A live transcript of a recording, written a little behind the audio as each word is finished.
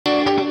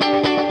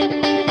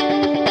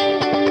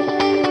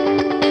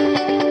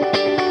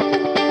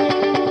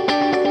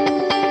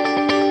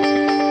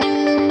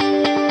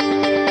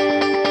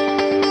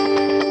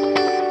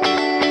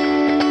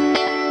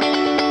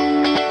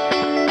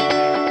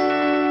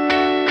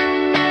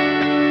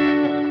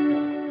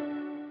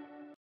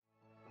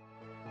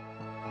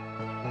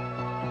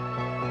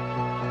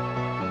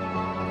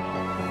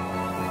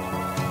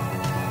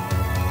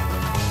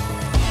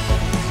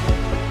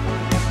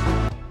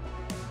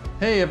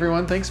Hey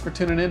everyone, thanks for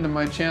tuning in to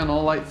my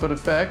channel, Lightfoot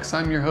Effects.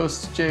 I'm your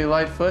host, Jay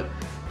Lightfoot.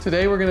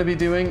 Today we're going to be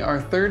doing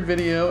our third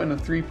video in a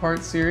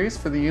three-part series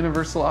for the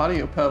universal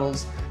audio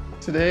pedals.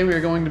 Today we are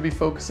going to be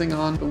focusing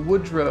on the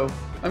Woodrow.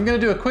 I'm going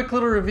to do a quick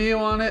little review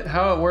on it,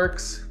 how it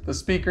works, the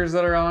speakers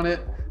that are on it,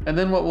 and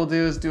then what we'll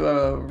do is do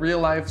a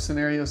real-life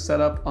scenario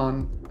setup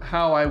on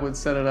how I would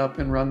set it up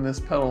and run this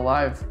pedal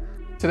live.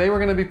 Today we're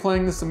going to be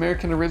playing this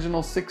American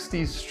Original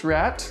 60s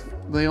Strat.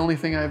 The only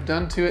thing I've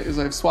done to it is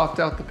I've swapped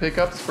out the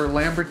pickups for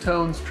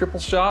Lambertone's triple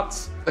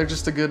shots. They're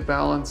just a good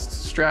balanced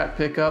Strat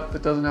pickup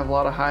that doesn't have a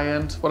lot of high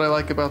end. What I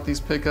like about these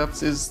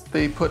pickups is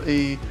they put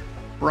a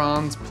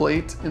bronze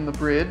plate in the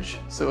bridge,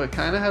 so it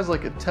kind of has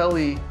like a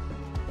telly,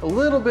 a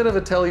little bit of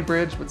a telly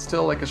bridge, but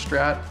still like a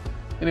Strat.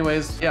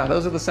 Anyways, yeah,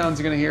 those are the sounds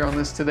you're gonna hear on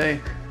this today.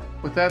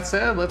 With that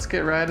said, let's get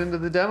right into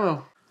the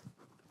demo.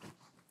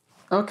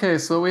 Okay,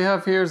 so what we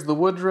have here is the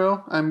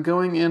Woodrow. I'm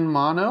going in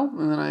mono,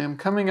 and then I am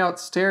coming out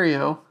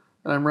stereo,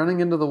 and I'm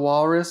running into the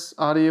Walrus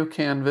audio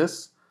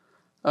canvas.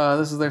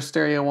 This is their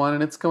stereo one,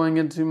 and it's going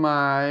into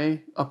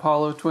my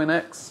Apollo Twin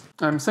X.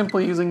 I'm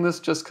simply using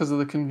this just because of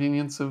the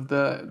convenience of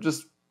the,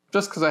 just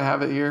because I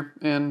have it here,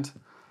 and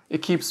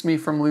it keeps me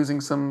from losing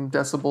some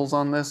decibels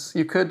on this.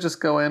 You could just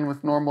go in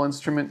with normal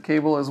instrument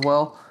cable as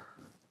well.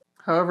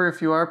 However,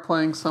 if you are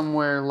playing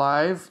somewhere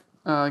live,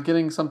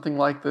 getting something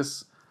like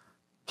this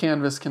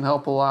canvas can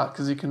help a lot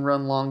because you can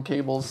run long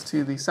cables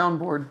to the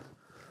soundboard.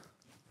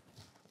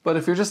 But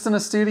if you're just in a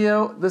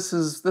studio,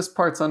 this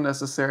part's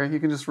unnecessary. You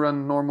can just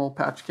run normal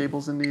patch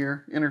cables into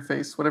your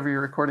interface, whatever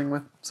you're recording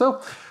with.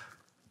 So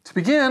to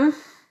begin,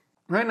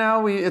 right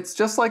now it's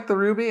just like the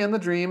Ruby and the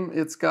Dream.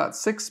 It's got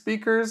 6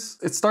 speakers.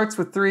 It starts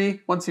with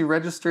 3. Once you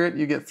register it,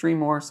 you get 3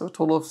 more, so a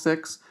total of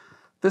 6.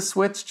 This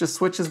switch just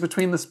switches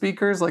between the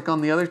speakers like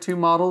on the other 2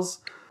 models.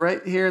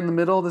 Right here in the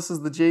middle, this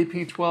is the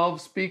JP12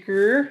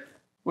 speaker,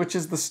 which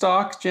is the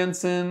stock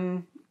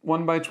Jensen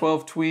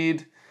 1x12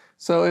 tweed.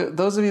 So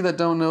those of you that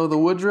don't know, the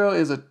Woodrow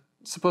is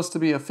supposed to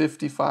be a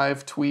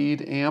 55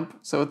 tweed amp.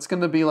 So it's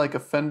going to be like a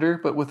Fender,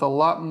 but with a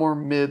lot more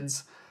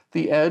mids.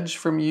 The Edge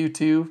from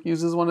U2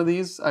 uses one of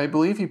these. I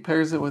believe he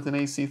pairs it with an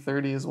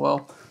AC30 as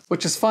well,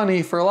 which is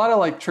funny for a lot of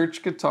like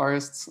church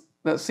guitarists.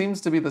 That seems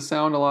to be the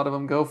sound a lot of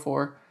them go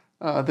for.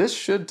 This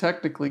should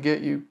technically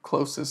get you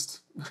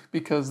closest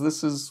because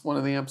this is one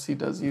of the amps he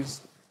does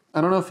use.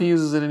 I don't know if he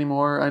uses it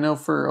anymore. I know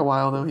for a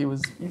while though he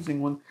was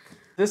using one.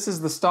 This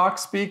is the stock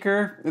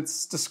speaker.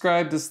 It's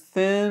described as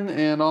thin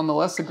and on the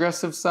less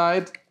aggressive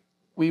side.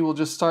 We will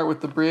just start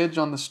with the bridge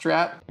on the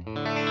Strat.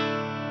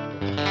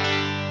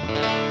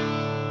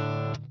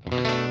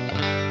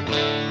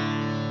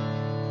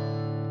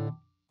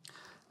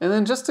 And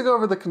then just to go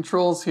over the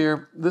controls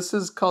here, this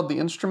is called the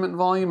instrument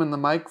volume and the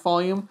mic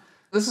volume.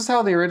 This is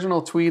how the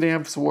original Tweed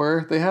amps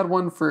were. They had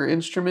one for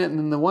instrument, and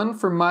then the one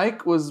for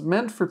mic was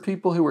meant for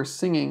people who were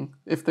singing,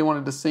 if they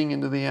wanted to sing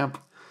into the amp,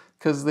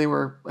 because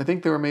I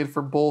think they were made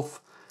for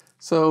both.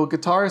 So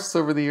guitarists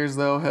over the years,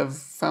 though, have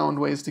found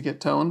ways to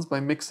get tones by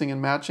mixing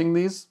and matching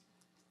these.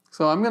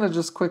 So I'm going to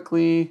just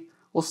quickly,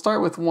 we'll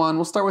start with one.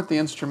 We'll start with the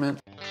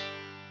instrument.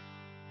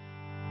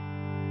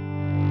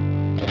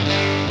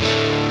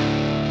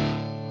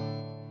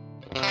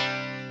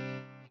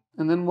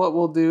 And then what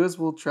we'll do is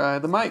we'll try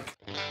the mic.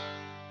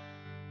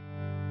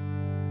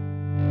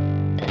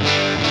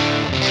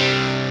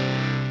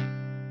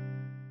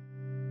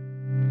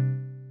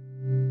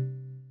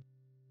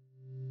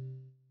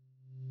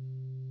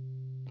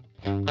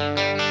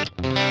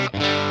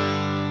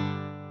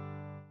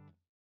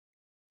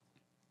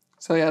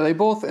 So yeah, they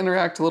both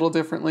interact a little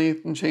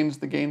differently and change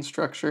the gain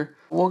structure.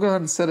 We'll go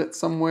ahead and set it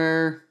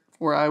somewhere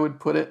where I would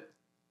put it.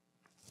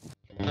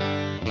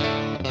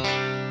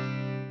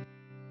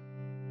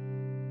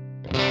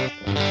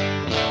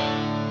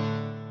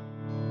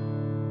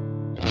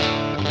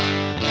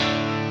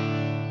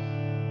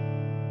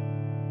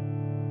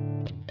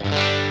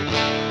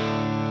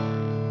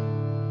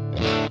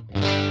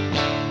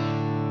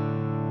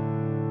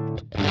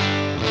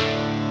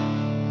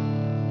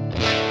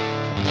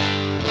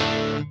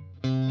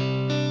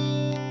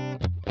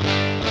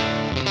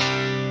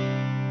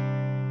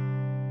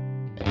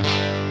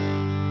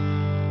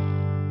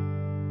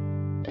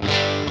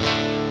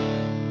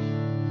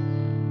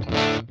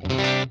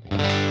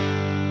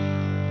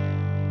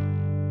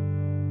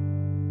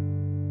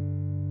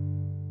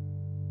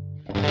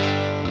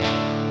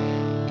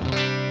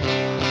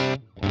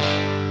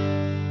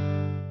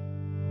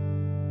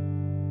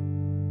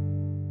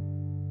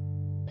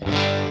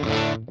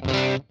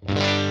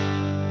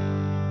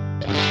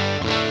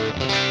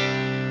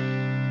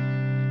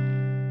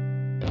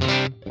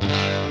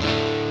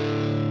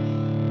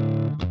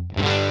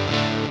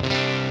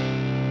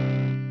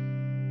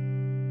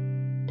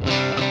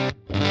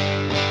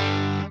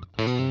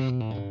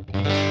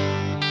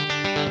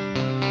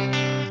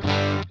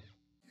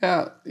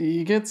 Yeah,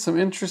 you get some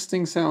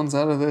interesting sounds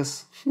out of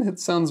this. It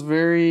sounds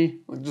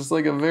just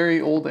like a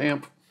very old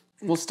amp.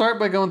 We'll start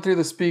by going through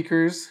the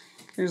speakers.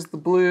 Here's the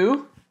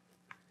blue.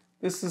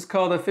 This is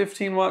called a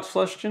 15-watt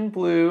Schluchten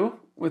Blue.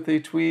 with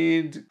a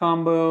tweed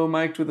combo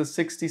mic'd with a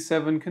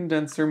 67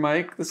 condenser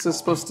mic. This is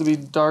supposed to be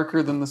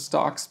darker than the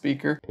stock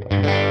speaker.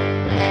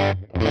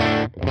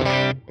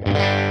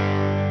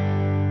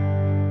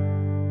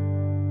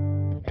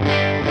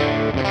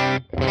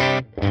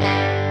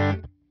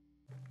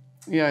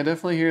 Yeah, I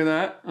definitely hear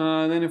that.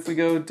 Then if we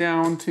go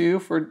down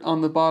to,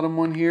 on the bottom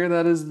one here,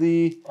 that is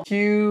the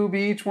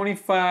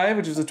QB25,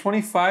 which is a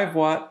 25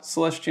 watt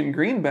Celestion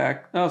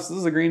greenback. Oh, so this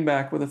is a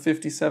greenback with a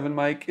 57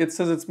 mic. It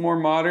says it's more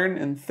modern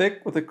and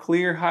thick with a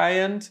clear high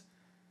end.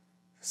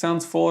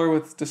 Sounds fuller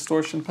with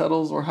distortion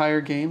pedals or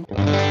higher gain.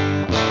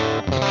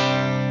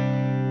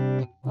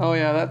 Oh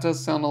yeah, that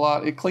does sound a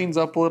lot. It cleans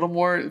up a little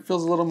more. It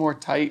feels a little more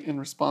tight and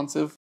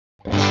responsive.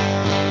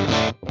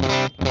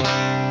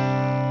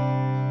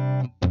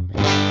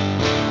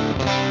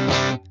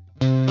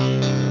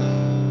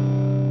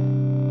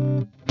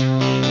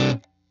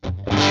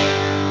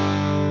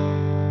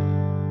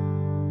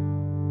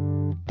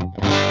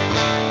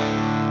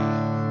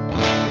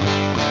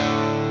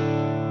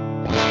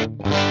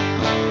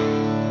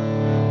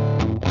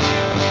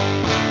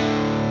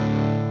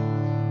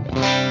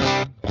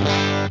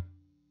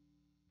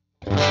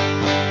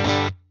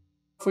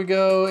 If we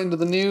go into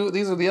the new,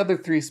 these are the other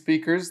three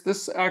speakers.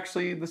 This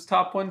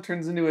top one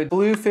turns into a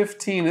Blue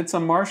 15. It's a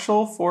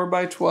Marshall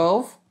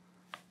 4x12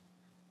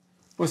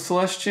 with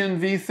Celestion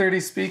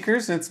V30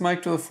 speakers. It's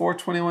mic'd with a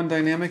 421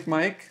 dynamic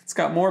mic. It's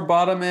got more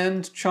bottom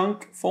end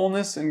chunk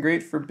fullness and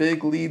great for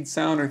big lead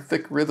sound or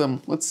thick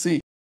rhythm. Let's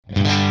see.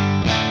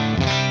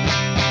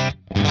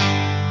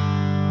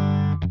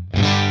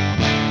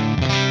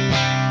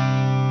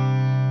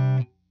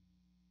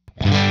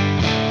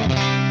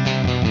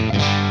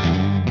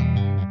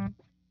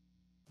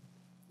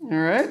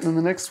 Alright, and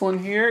the next one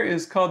here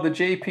is called the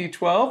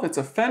JP12. It's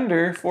a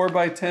Fender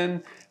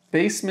 4x10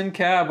 Bassman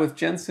cab with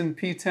Jensen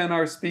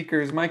P10R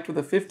speakers, mic'd with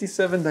a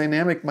 57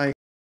 dynamic mic.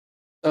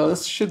 So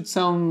this should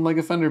sound like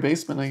a Fender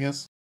Bassman, I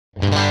guess.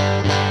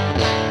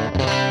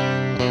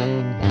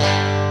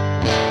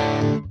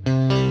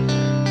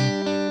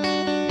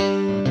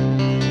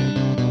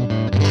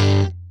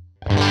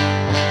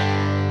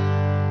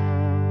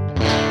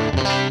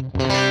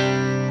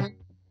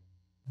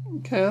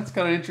 Okay, that's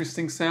got an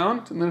interesting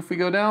sound. And then if we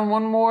go down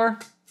one more,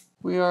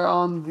 we are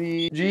on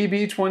the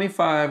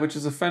GB25, which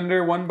is a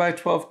Fender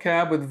 1x12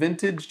 cab with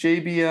vintage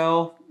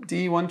JBL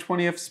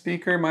D120F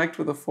speaker, mic'd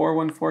with a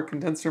 414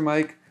 condenser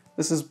mic.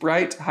 This is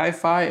bright,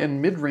 hi-fi,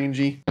 and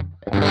mid-rangey.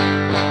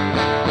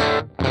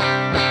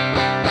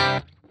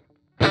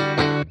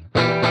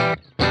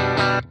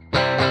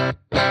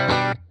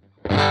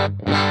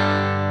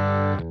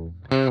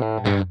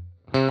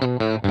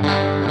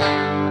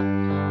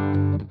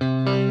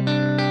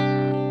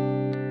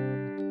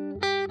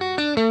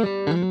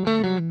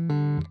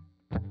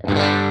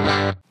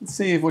 Let's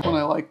see which one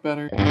I like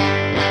better.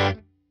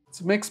 It's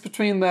a mix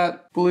between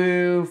that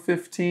Blue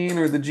 15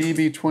 or the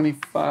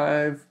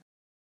GB25.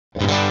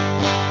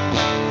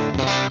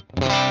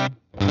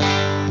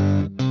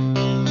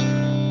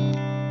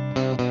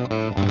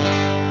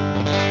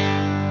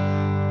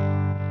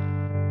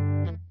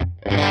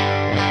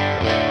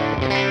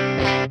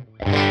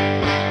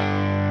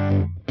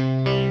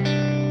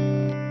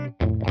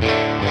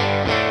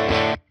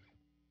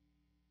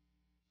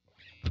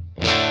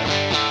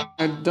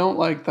 I don't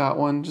like that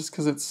one just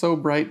because it's so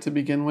bright to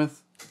begin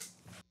with.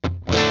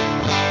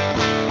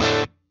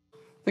 I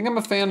think I'm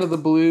a fan of the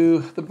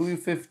Blue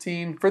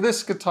 15. For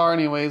this guitar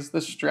anyways,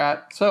 this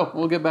Strat. So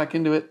we'll get back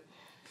into it.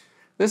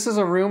 This is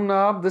a room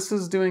knob. This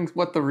is doing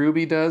what the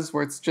Ruby does,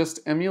 where it's just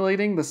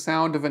emulating the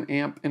sound of an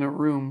amp in a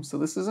room. So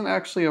this isn't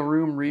actually a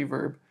room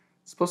reverb.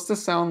 It's supposed to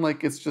sound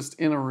like it's just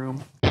in a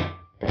room.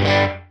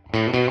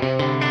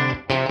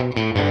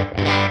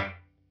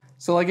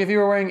 So like if you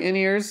were wearing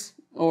in-ears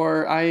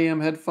or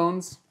IEM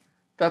headphones,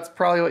 that's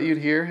probably what you'd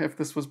hear if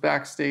this was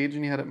backstage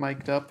and you had it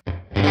mic'd up.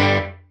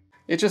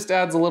 It just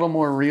adds a little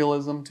more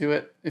realism to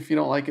it if you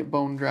don't like it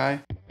bone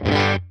dry.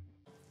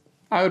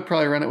 I would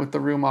probably run it with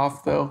the room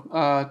off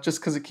though,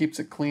 just because it keeps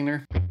it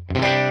cleaner.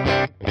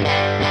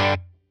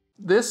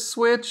 This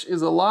switch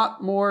is a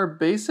lot more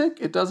basic.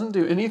 It doesn't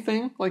do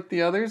anything like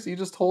the others. You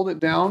just hold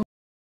it down.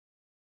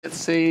 It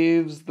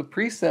saves the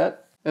preset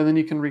and then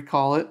you can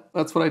recall it.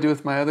 That's what I do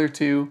with my other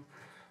two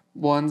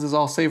ones, is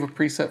I'll save a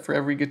preset for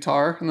every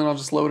guitar and then I'll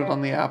just load it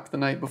on the app the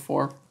night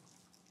before.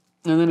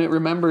 And then it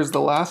remembers the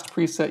last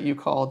preset you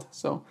called,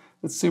 so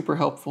it's super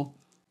helpful.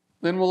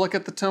 Then we'll look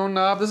at the tone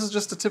knob. This is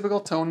just a typical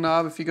tone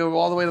knob. If you go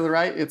all the way to the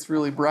right, it's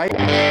really bright.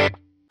 I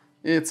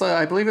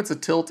believe it's a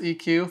tilt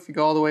EQ. If you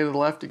go all the way to the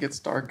left, it gets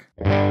dark.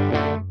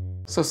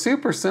 So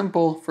super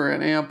simple for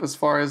an amp as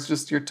far as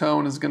just your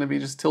tone is going to be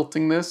just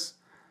tilting this.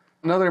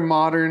 Another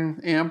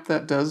modern amp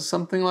that does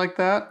something like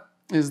that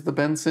is the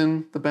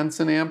Benson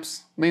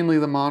amps, mainly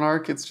the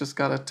Monarch. It's just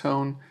got a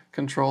tone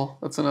control.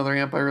 That's another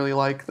amp I really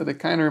like that it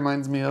kind of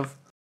reminds me of.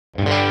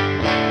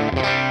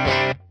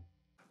 Then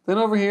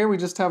over here we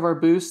just have our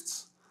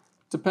boosts.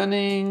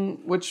 Depending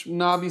which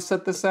knob you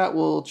set this at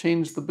will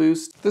change the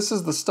boost. This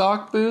is the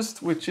stock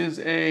boost, which is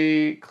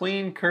a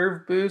clean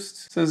curve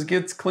boost. It says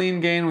gets clean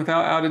gain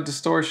without added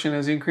distortion.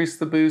 As you increase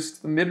the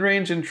boost, the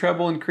mid-range and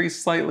treble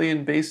increase slightly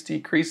and bass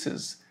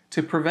decreases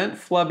to prevent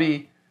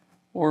flubby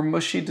or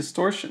mushy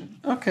distortion.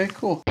 Okay,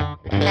 cool.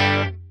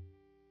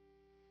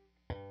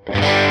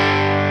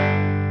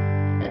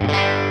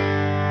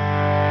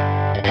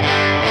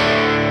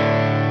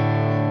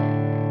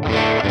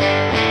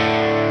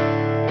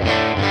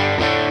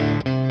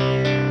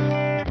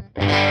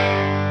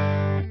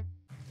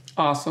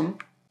 Awesome.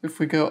 If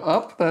we go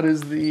up, that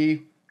is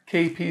the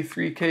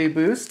KP3K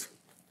boost,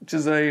 which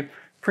is a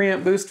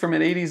preamp boost from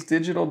an 80s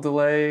digital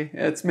delay.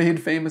 It's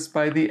made famous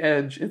by The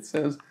Edge. It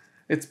says,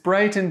 it's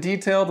bright and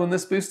detailed when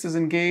this boost is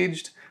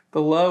engaged.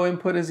 The low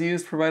input is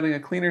used, providing a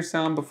cleaner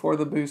sound before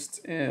the boost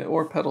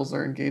or pedals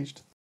are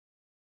engaged.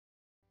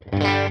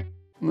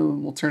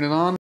 We'll turn it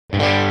on.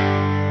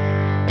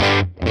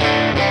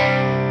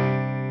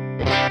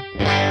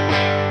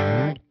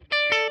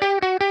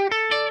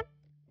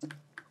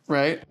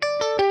 Right?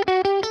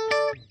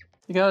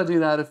 You gotta do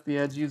that if the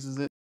Edge uses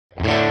it.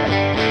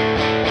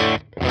 I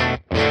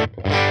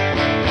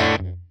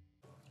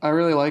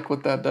really like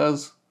what that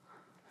does.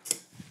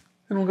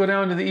 Then we'll go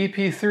down to the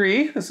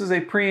EP3. This is a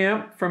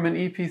preamp from an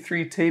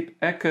EP3 tape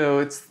Echo.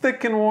 It's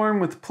thick and warm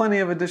with plenty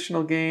of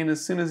additional gain.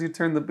 As soon as you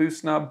turn the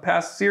boost knob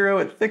past 0,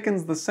 it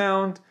thickens the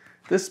sound.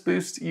 This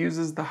boost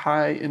uses the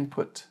high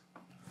input.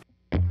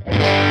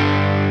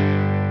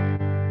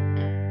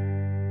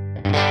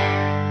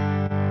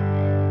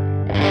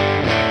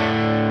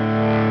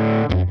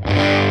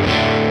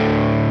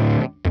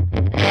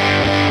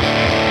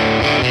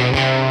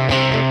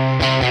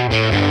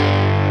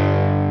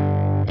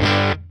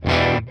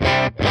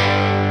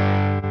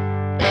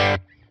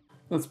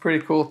 That's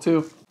pretty cool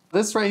too.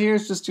 This right here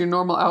is just your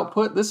normal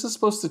output. This is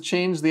supposed to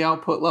change the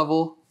output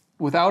level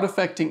without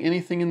affecting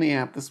anything in the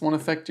amp. This won't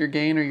affect your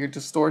gain or your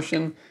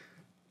distortion.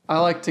 I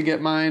like to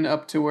get mine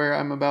up to where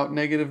I'm about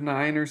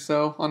 -9 or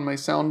so on my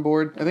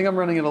soundboard. I think I'm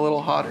running it a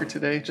little hotter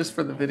today just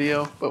for the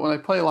video, but when I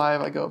play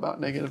live I go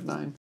about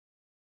 -9.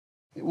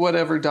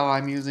 Whatever DAW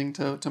I'm using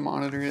to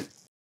monitor it.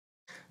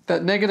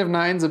 That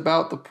 -9 is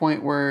about the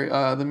point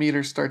where the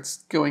meter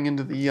starts going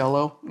into the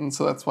yellow, and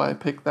so that's why I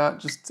picked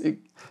that.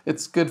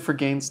 It's good for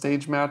gain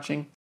stage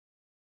matching.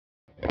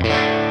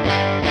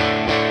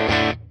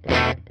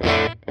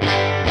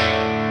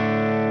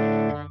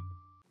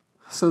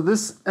 So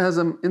this has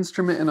an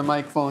instrument and a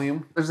mic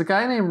volume. There's a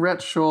guy named Rhett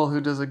Scholl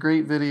who does a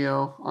great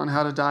video on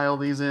how to dial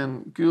these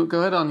in. Go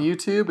ahead on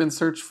YouTube and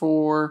search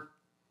for,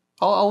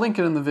 I'll link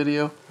it in the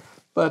video,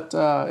 but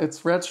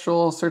it's Rhett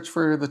Scholl. Search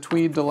for the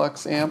Tweed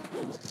Deluxe amp,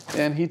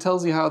 and he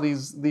tells you how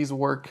these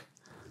work.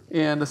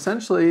 And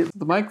essentially,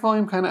 the mic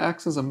volume kind of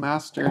acts as a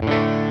master.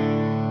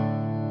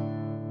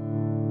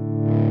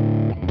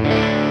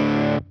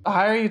 The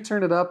higher you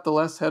turn it up, the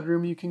less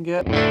headroom you can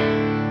get.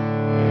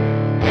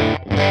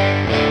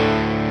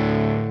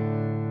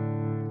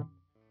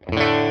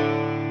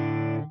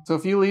 So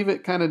if you leave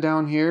it kind of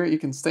down here, you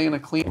can stay in a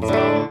clean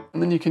zone.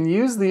 And then you can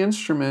use the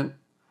instrument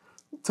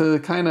to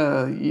kind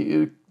of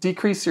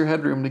decrease your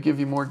headroom to give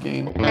you more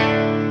gain.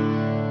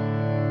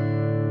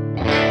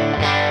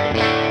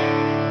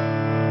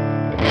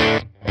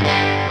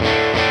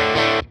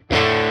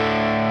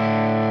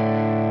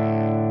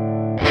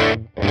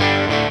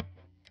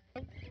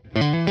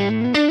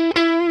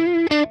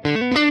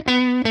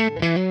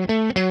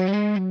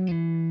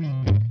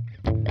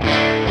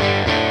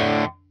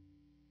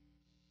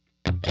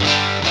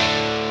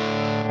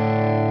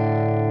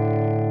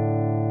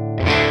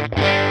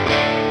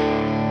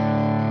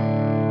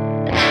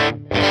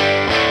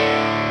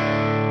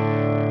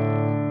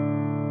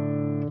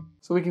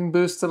 So we can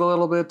boost it a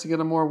little bit to get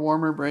a more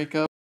warmer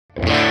breakup.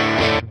 So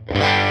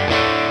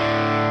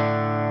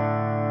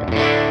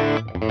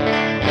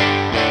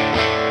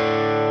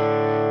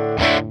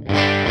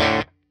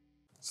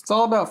it's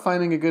all about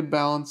finding a good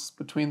balance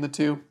between the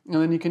two.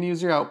 And then you can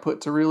use your output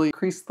to really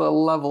increase the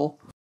level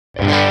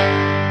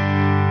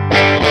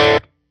to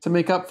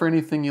make up for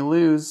anything you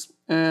lose.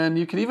 And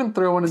you could even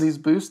throw one of these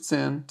boosts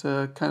in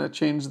to kind of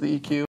change the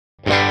EQ.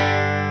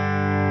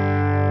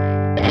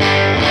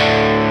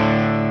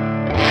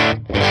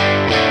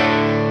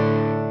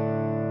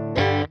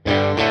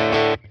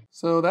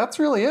 So that's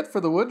really it for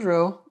the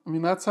Woodrow. I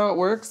mean, that's how it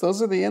works.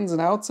 Those are the ins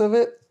and outs of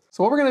it.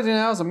 So what we're gonna do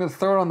now is I'm gonna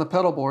throw it on the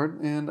pedal board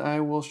and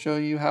I will show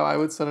you how I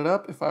would set it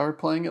up if I were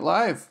playing it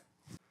live.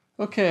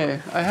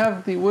 Okay, I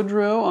have the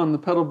Woodrow on the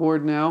pedal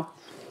board now.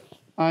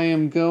 I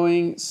am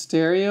going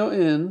stereo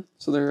in.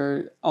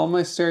 So all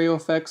my stereo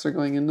effects are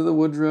going into the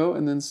Woodrow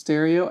and then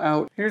stereo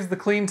out. Here's the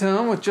clean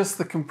tone with just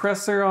the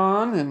compressor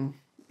on and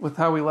with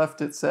how we left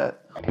it set.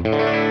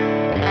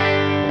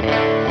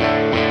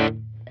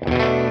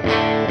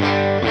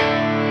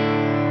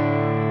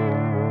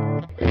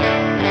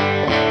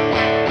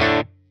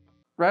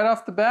 Right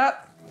off the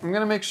bat, I'm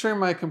gonna make sure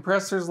my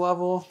compressor's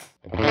level.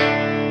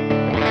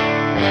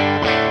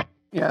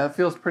 Yeah, it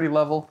feels pretty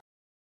level.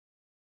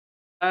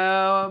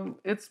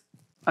 It's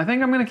I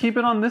think I'm going to keep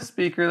it on this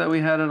speaker that we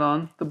had it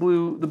on, the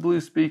blue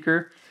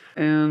speaker,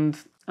 and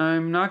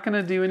I'm not going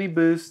to do any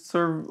boosts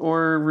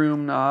or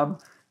room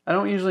knob. I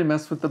don't usually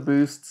mess with the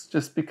boosts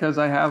just because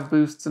I have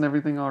boosts and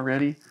everything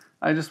already.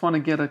 I just want to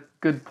get a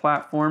good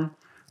platform.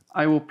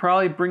 I will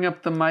probably bring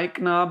up the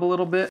mic knob a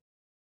little bit.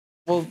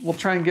 We'll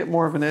try and get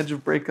more of an edge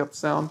of breakup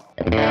sound.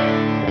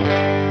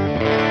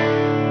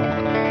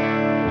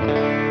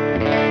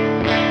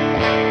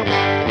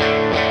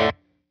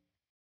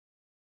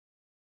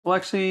 Well,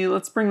 actually,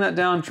 let's bring that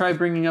down and try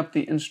bringing up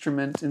the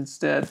instrument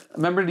instead.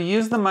 Remember to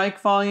use the mic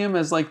volume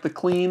as like the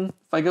clean.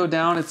 If I go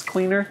down, it's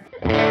cleaner.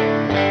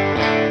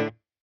 If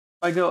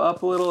I go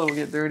up a little, it'll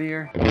get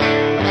dirtier.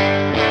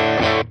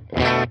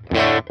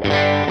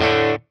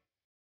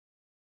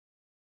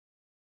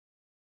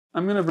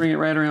 I'm going to bring it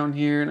right around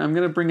here, and I'm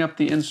going to bring up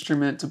the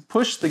instrument to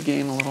push the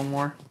gain a little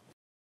more.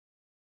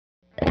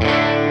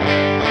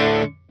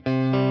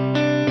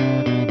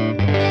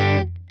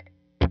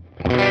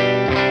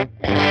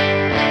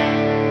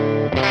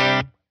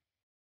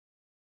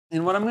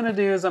 And what I'm going to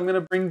do is I'm going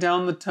to bring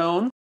down the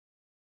tone.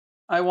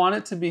 I want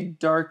it to be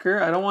darker.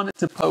 I don't want it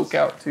to poke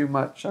out too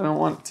much. I don't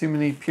want too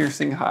many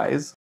piercing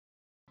highs.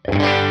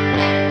 Probably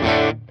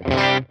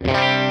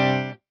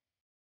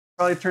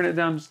turn it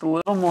down just a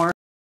little more.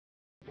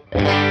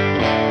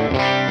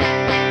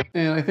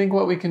 And I think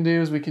what we can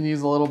do is we can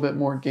use a little bit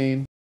more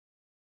gain.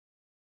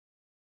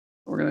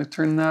 We're going to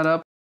turn that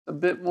up a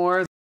bit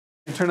more.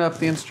 Turn up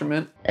the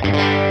instrument.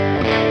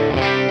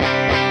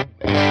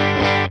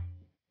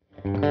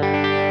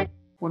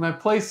 When I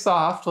play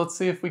soft, let's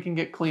see if we can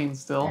get clean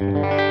still.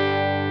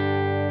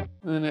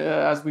 And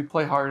as we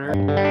play harder.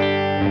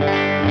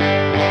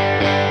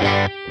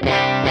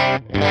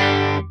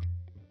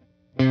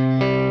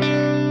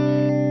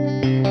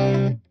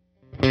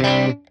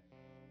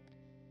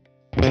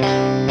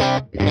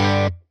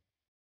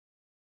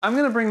 I'm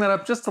going to bring that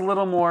up just a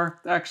little more,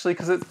 actually,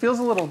 because it feels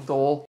a little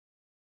dull.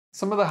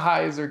 Some of the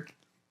highs are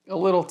a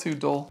little too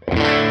dull.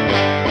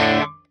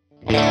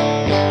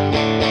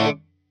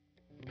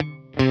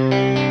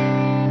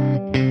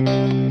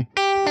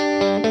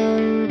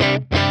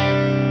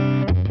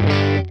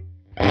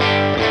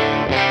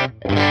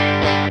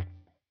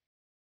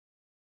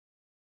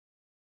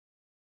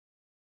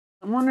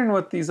 I'm wondering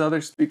what these other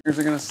speakers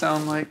are going to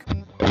sound like.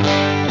 Not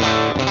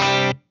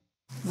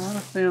a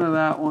fan of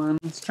that one.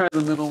 Let's try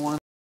the middle one.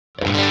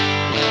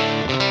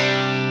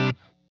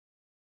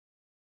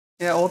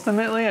 Yeah,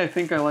 ultimately, I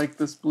think I like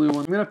this blue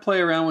one. I'm going to play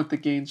around with the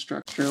gain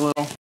structure a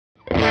little.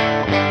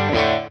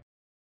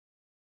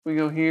 We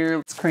go here,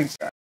 let's crank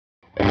that.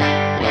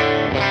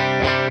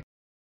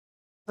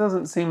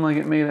 Doesn't seem like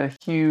it made a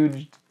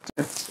huge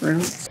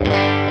difference.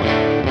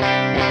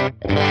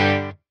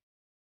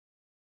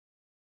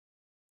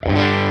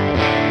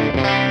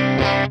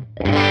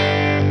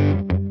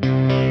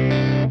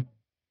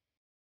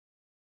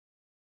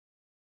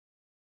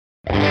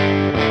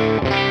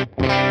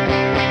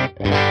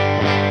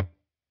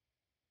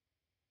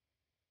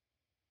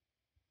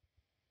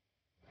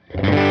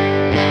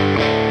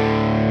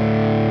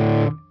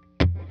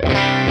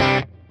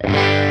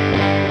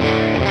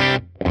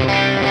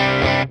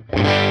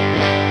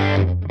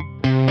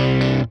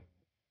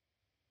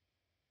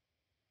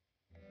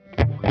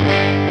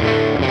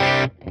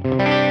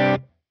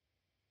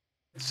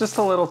 It's just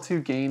a little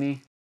too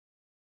gainy.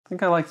 I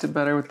think I liked it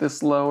better with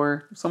this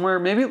lower. Somewhere,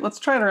 maybe let's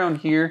try it around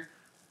here.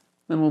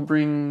 Then we'll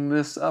bring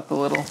this up a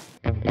little.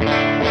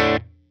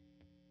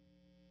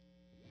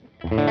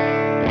 I'm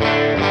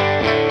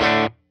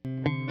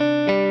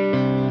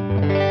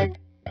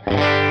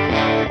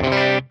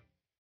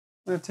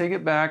gonna take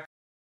it back.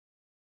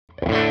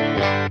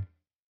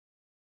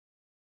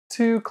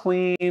 Too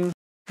clean.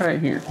 Right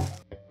here.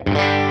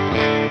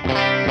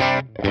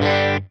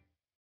 A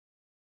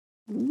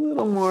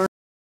little more.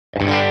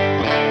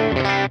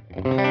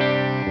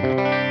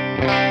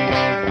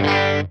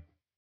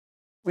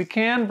 We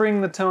can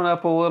bring the tone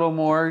up a little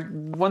more.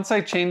 Once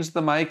I changed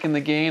the mic and the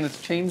gain, it's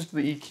changed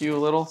the EQ a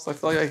little, so I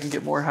feel like I can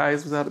get more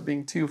highs without it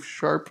being too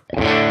sharp.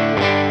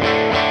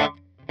 Probably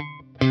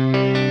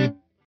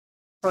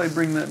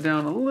bring that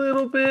down a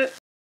little bit.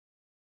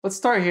 Let's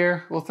start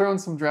here. We'll throw in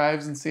some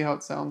drives and see how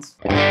it sounds.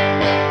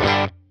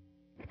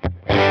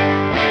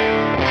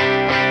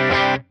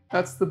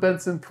 That's the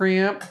Benson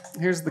preamp.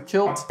 Here's the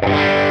kilt.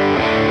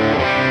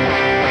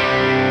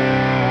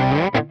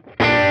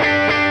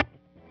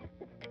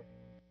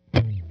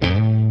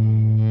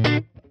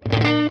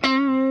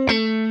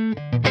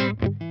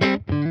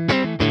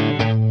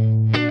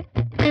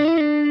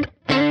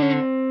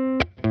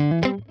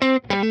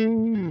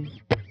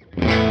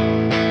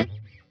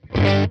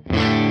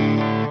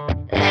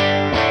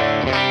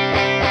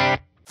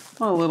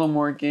 A little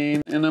more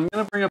gain, and I'm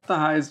going to bring up the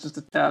highs just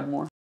a tad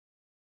more.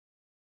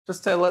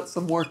 Just to let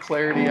some more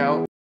clarity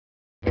out.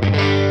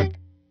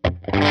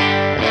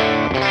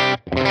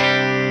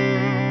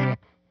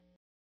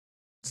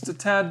 Just a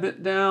tad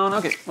bit down.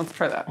 Okay, let's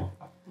try that.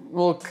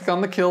 We'll click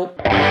on the kilt.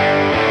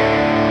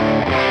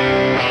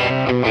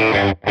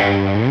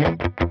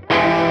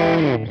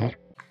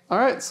 All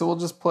right, so we'll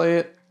just play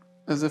it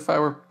as if I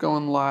were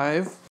going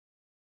live.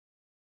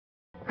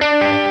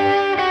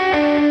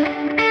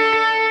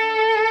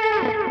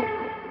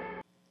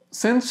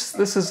 Since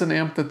this is an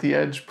amp that the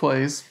Edge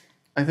plays,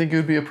 I think it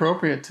would be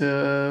appropriate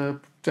to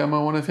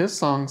demo one of his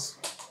songs.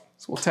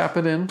 So we'll tap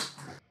it in.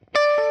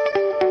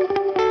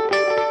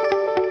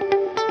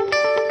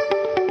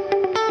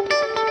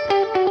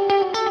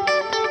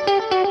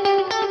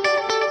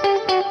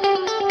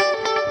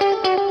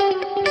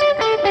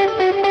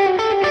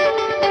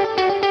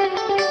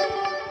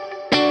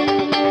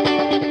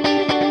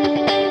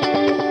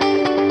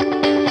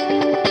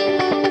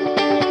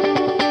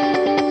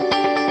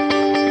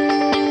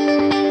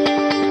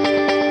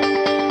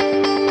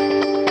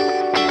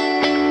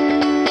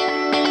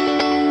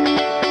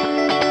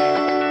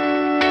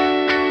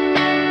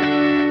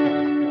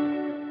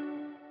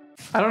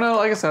 I don't know,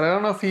 like I said, I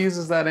don't know if he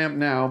uses that amp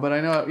now, but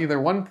I know at either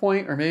one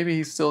point, or maybe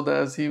he still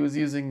does, he was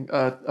using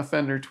a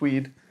Fender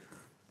Tweed.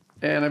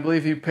 And I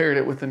believe he paired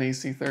it with an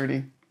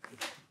AC30.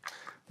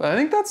 But I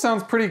think that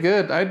sounds pretty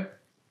good. I'd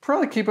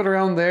probably keep it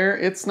around there.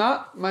 It's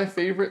not my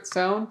favorite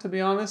sound, to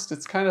be honest.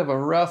 It's kind of a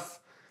rough,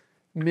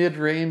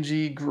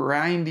 mid-rangey,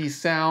 grindy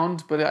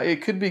sound, but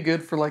it could be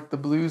good for like the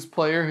blues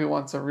player who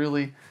wants a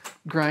really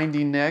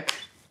grindy neck.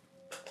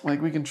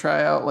 Like we can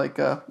try out like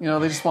a, you know,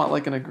 they just want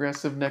like an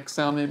aggressive neck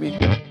sound maybe.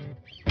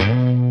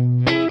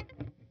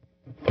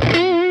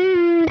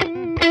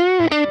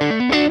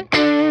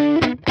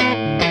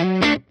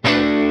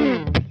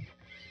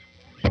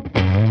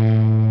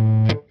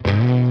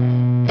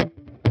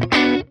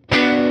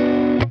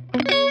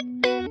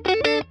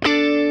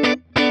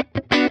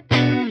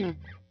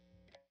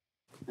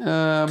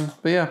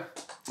 But yeah,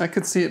 I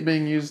could see it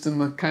being used in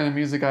the kind of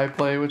music I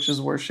play, which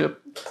is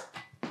worship.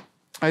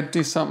 I'd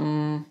do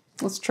something,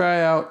 let's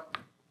try out,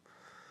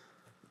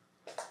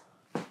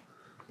 let's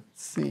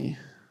see,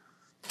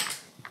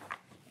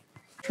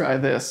 try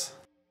this.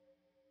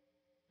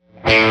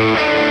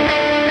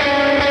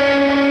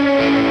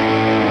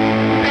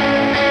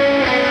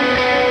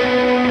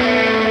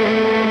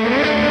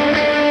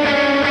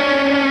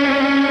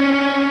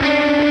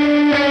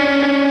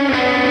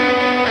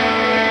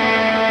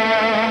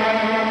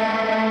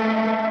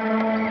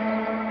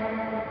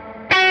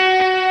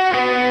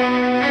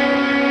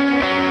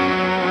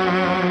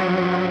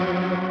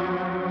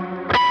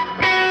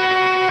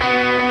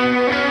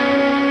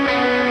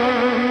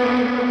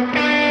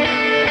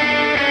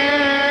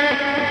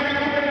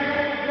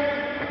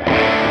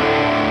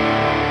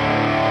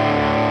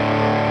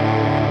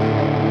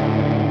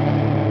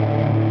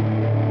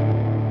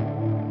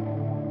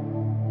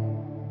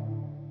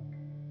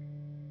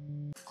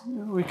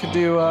 We could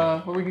do,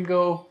 we could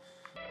go.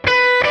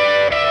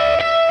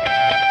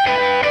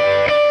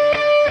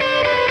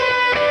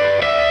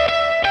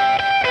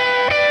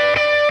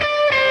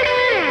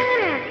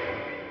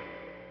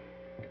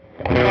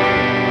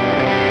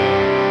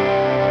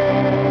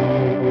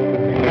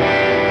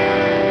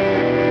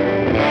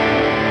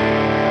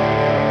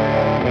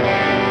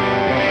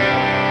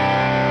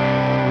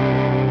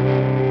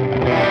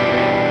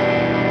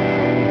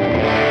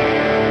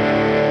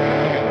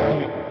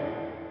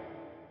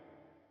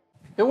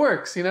 It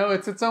works, you know,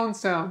 it's its own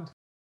sound.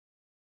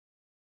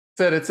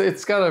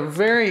 It's got a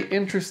very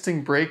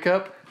interesting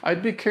breakup.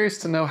 I'd be curious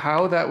to know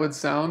how that would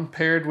sound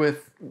paired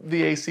with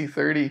the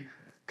AC30,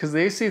 because the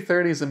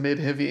AC30 is a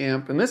mid-heavy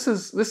amp, and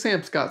this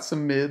amp's got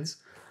some mids.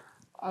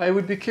 I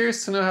would be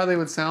curious to know how they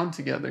would sound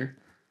together.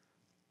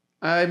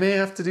 I may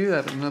have to do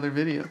that in another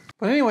video.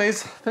 But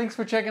anyways, thanks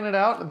for checking it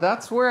out.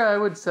 That's where I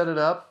would set it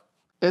up.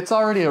 It's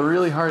already a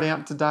really hard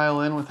amp to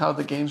dial in with how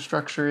the gain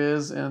structure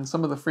is and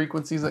some of the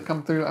frequencies that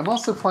come through. I'm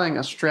also playing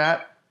a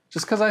Strat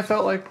just because I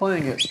felt like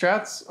playing it.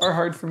 Strats are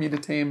hard for me to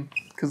tame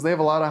because they have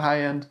a lot of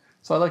high end,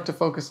 so I like to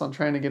focus on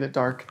trying to get it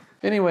dark.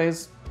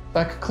 Anyways,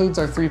 that concludes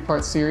our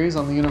 3-part series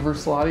on the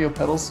Universal Audio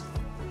pedals.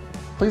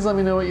 Please let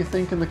me know what you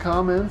think in the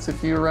comments,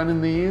 if you're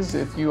running these,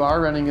 if you are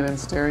running it in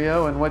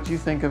stereo, and what you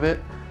think of it.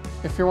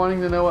 If you're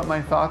wanting to know what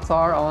my thoughts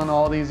are on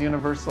all these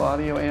Universal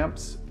Audio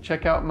amps,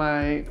 check out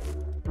my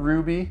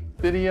Ruby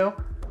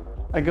video.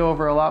 I go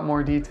over a lot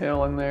more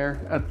detail in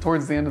there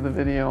towards the end of the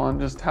video on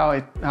just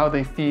how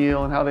they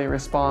feel and how they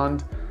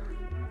respond.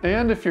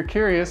 And if you're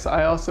curious,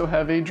 I also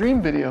have a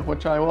Dream video,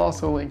 which I will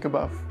also link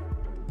above.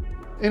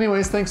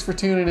 Anyways, thanks for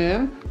tuning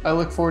in. I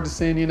look forward to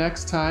seeing you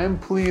next time.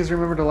 Please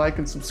remember to like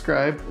and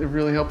subscribe. It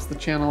really helps the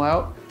channel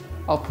out.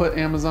 I'll put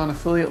Amazon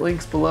affiliate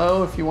links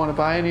below if you want to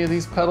buy any of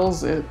these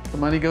pedals. The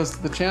money goes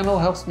to the channel,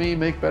 helps me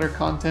make better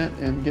content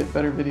and get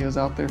better videos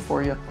out there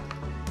for you.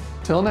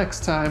 Till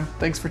next time,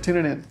 thanks for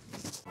tuning in.